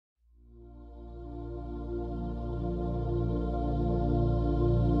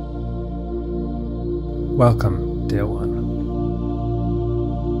Welcome, dear one.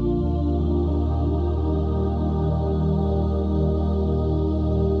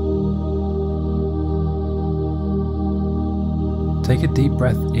 Take a deep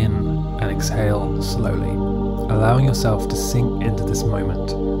breath in and exhale slowly, allowing yourself to sink into this moment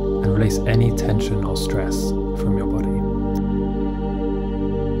and release any tension or stress from your body.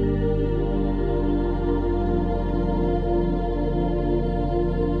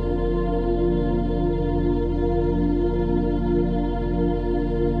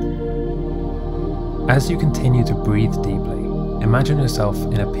 As you continue to breathe deeply, imagine yourself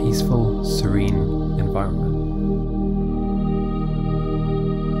in a peaceful, serene environment.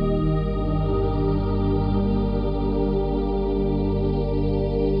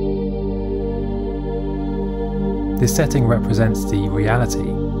 This setting represents the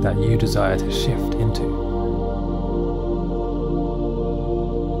reality that you desire to shift into.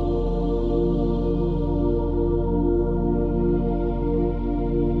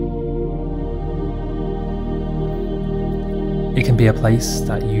 It can be a place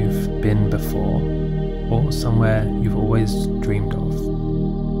that you've been before, or somewhere you've always dreamed of.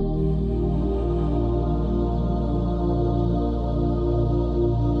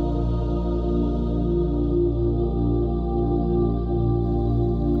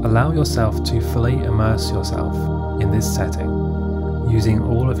 Allow yourself to fully immerse yourself in this setting, using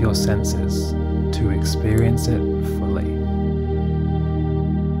all of your senses to experience it fully.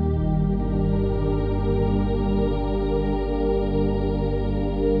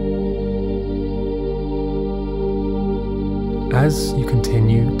 As you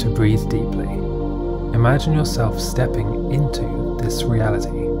continue to breathe deeply, imagine yourself stepping into this reality.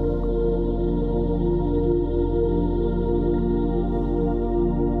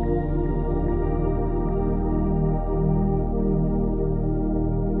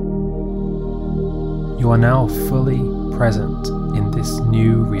 You are now fully present in this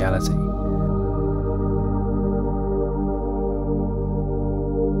new reality.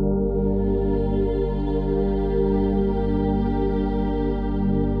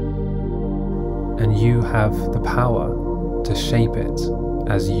 And you have the power to shape it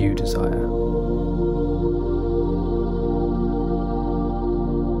as you desire.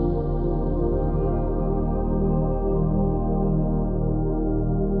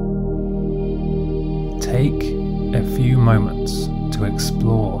 Take a few moments to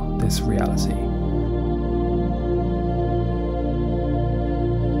explore this reality.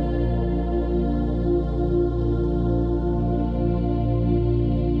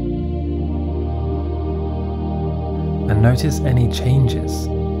 And notice any changes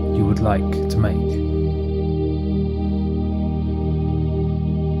you would like to make.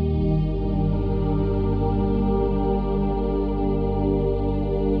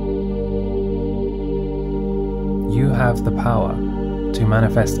 You have the power to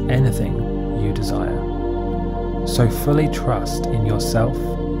manifest anything you desire, so fully trust in yourself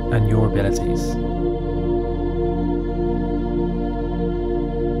and your abilities.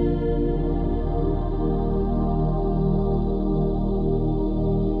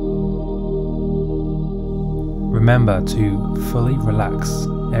 Remember to fully relax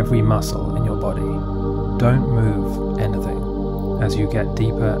every muscle in your body. Don't move anything as you get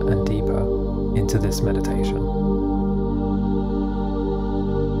deeper and deeper into this meditation.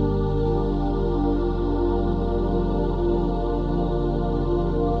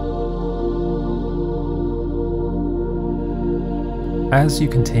 As you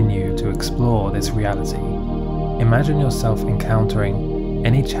continue to explore this reality, imagine yourself encountering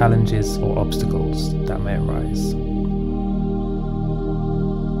any challenges or obstacles that may arise.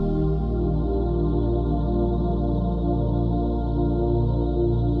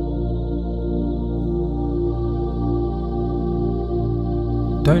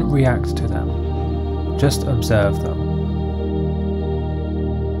 Don't react to them, just observe them.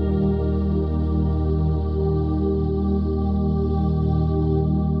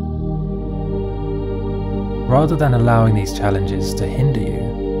 Rather than allowing these challenges to hinder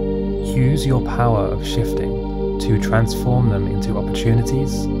you, use your power of shifting to transform them into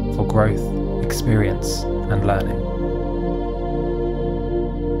opportunities for growth, experience, and learning.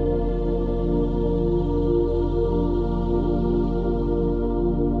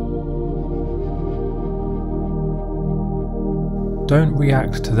 Don't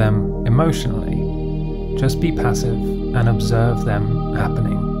react to them emotionally, just be passive and observe them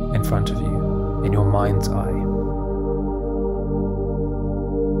happening in front of you, in your mind's eye.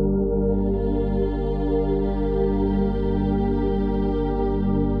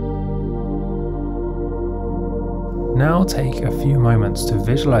 Now take a few moments to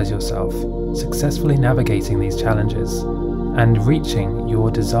visualize yourself successfully navigating these challenges and reaching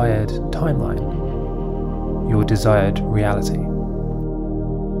your desired timeline, your desired reality.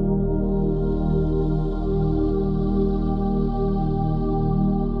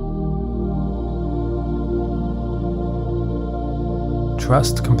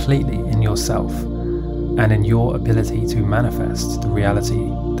 Trust completely in yourself and in your ability to manifest the reality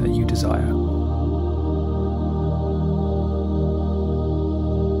that you desire.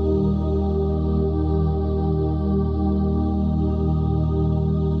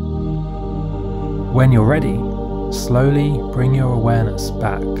 When you're ready, slowly bring your awareness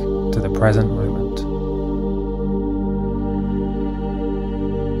back to the present moment.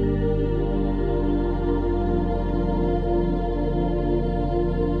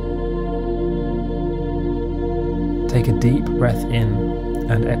 Take a deep breath in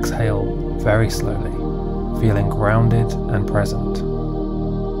and exhale very slowly, feeling grounded and present.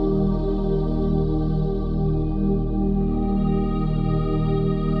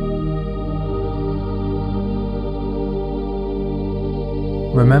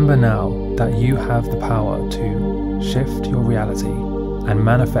 Remember now that you have the power to shift your reality and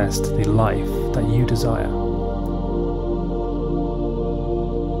manifest the life that you desire.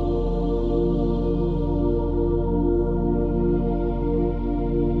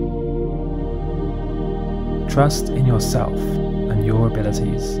 Trust in yourself and your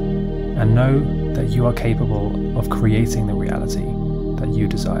abilities, and know that you are capable of creating the reality that you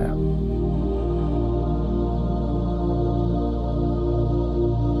desire.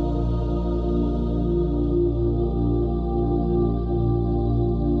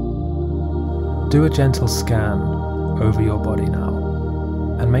 Do a gentle scan over your body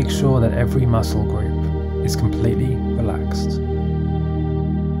now, and make sure that every muscle group is completely relaxed.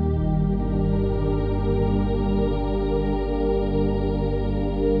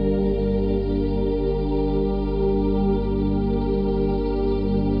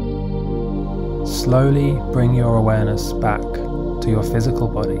 Slowly bring your awareness back to your physical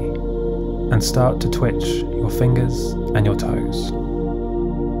body and start to twitch your fingers and your toes.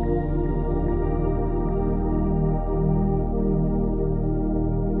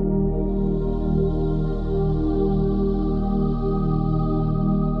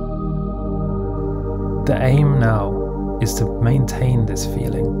 The aim now is to maintain this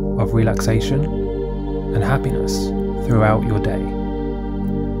feeling of relaxation and happiness throughout your day.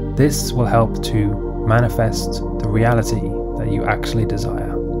 This will help to manifest the reality that you actually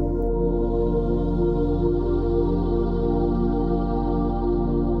desire.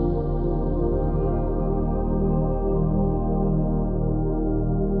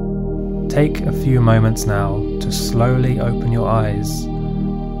 Take a few moments now to slowly open your eyes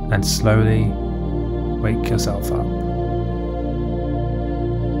and slowly wake yourself up.